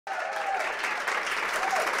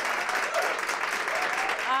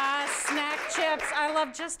chips. I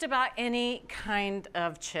love just about any kind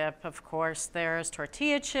of chip, of course. There's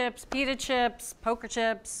tortilla chips, pita chips, poker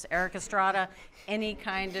chips, Eric Estrada, any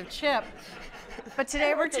kind of chip. But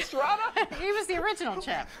today Eric Estrada? He was the original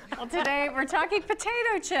chip. Well, today we're talking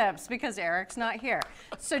potato chips because Eric's not here.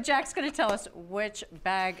 So Jack's going to tell us which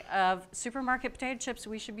bag of supermarket potato chips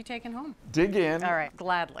we should be taking home. Dig in. All right,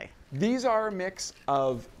 gladly. These are a mix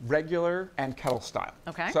of regular and kettle style.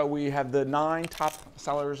 Okay. So we have the 9 top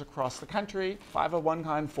sellers across the country, 5 of one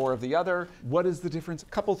kind, 4 of the other. What is the difference? A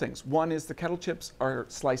couple things. One is the kettle chips are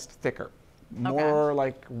sliced thicker. More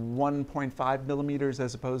like 1.5 millimeters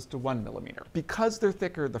as opposed to 1 millimeter. Because they're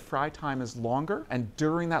thicker, the fry time is longer, and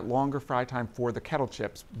during that longer fry time for the kettle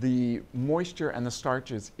chips, the moisture and the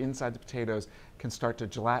starches inside the potatoes can start to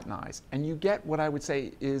gelatinize. And you get what I would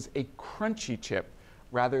say is a crunchy chip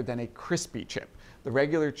rather than a crispy chip. The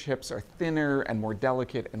regular chips are thinner and more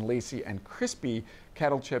delicate and lacy and crispy.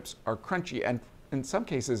 Kettle chips are crunchy and in some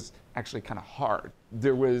cases actually kind of hard.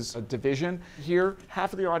 There was a division here.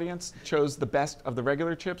 Half of the audience chose the best of the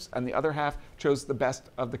regular chips and the other half chose the best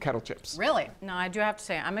of the kettle chips. Really? No, I do have to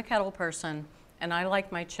say, I'm a kettle person and I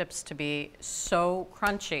like my chips to be so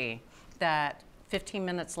crunchy that 15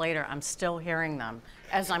 minutes later, I'm still hearing them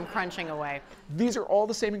as I'm crunching away. These are all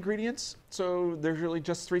the same ingredients, so there's really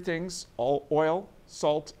just 3 things: all oil,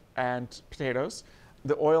 salt, and potatoes.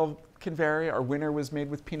 The oil can vary. Our winner was made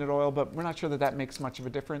with peanut oil, but we're not sure that that makes much of a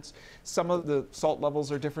difference. Some of the salt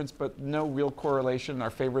levels are different, but no real correlation. Our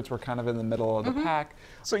favorites were kind of in the middle of the pack.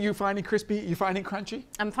 So you finding crispy? You finding crunchy?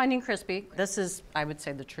 I'm finding crispy. This is, I would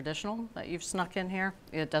say, the traditional that you've snuck in here.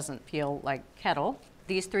 It doesn't feel like kettle.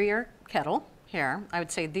 These 3 are kettle here. I would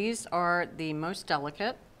say these are the most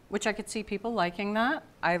delicate, which I could see people liking that.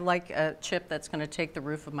 I like a chip that's going to take the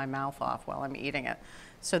roof of my mouth off while I'm eating it.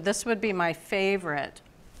 So this would be my favorite.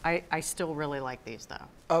 I still really like these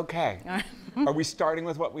though. Okay. Are we starting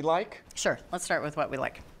with what we like? Sure, let's start with what we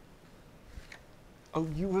like. Oh,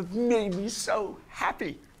 you have made me so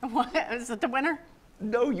happy. What, is it the winner?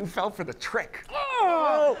 No, you fell for the trick.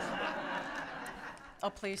 Oh, oh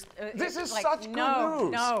please. This is like, such good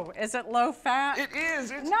news. No, is it low fat? It is.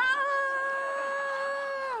 It's No!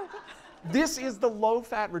 This is the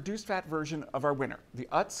low-fat, reduced-fat version of our winner. The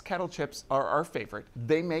Utz kettle chips are our favorite.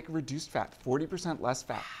 They make reduced fat, 40% less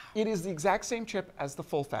fat. It is the exact same chip as the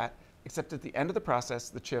full fat, except at the end of the process,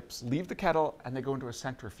 the chips leave the kettle and they go into a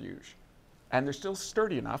centrifuge. And they're still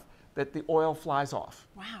sturdy enough that the oil flies off.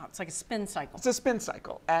 Wow, it's like a spin cycle. It's a spin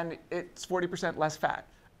cycle, and it's 40% less fat.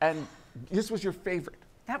 And this was your favorite.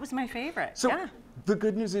 That was my favorite, So yeah. the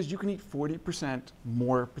good news is you can eat 40%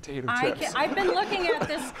 more potato chips. I've been looking at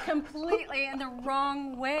this completely in the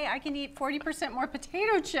wrong way. I can eat 40% more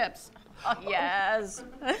potato chips. Oh, yes.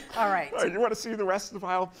 All right. All right, you want to see the rest of the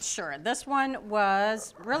file? Sure. This one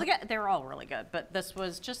was really good. They were all really good, but this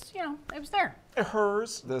was just, you know, it was there.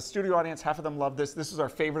 Hers, the studio audience, half of them love this. This is our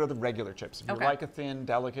favorite of the regular chips. If you like a thin,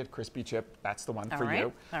 delicate, crispy chip, that's the one for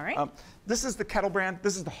you. All right. This is the kettle brand.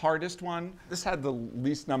 This is the hardest one. This had the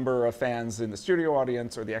least number of fans in the studio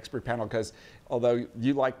audience or the expert panel because although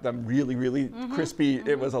you like them really, really crispy,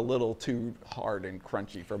 it was a little too hard and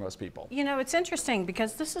crunchy for most people. You know, it's interesting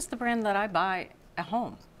because this is the brand that I buy at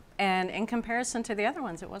home. And in comparison to the other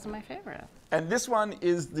ones, it wasn't my favorite. And this one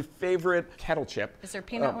is the favorite kettle chip. Is there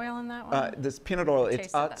peanut oil in that one? This peanut oil,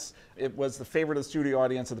 it's Utz. It was the favorite of the studio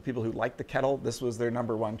audience of the people who liked the kettle. This was their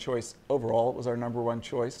 #1 choice. Overall, it was our #1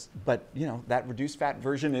 choice. But, you know, that reduced fat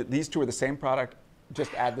version, these two are the same product.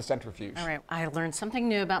 Just add the centrifuge. All right, I learned something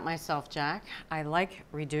new about myself, Jack. I like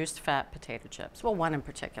reduced fat potato chips. Well, one in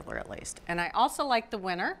particular at least. And I also like the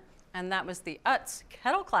winner, and that was the Utz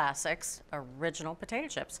Kettle Classics Original Potato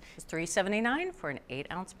Chips. It's $3.79 for an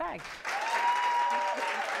 8-ounce bag.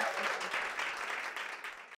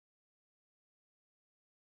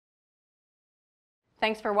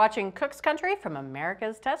 Thanks for watching Cook's Country from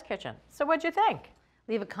America's Test Kitchen. So what'd you think?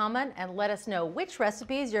 Leave a comment and let us know which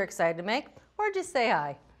recipes you're excited to make, or just say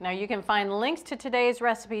hi. Now you can find links to today's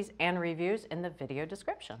recipes and reviews in the video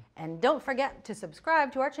description. And don't forget to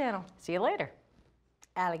subscribe to our channel. See you later.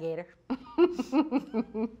 Alligator.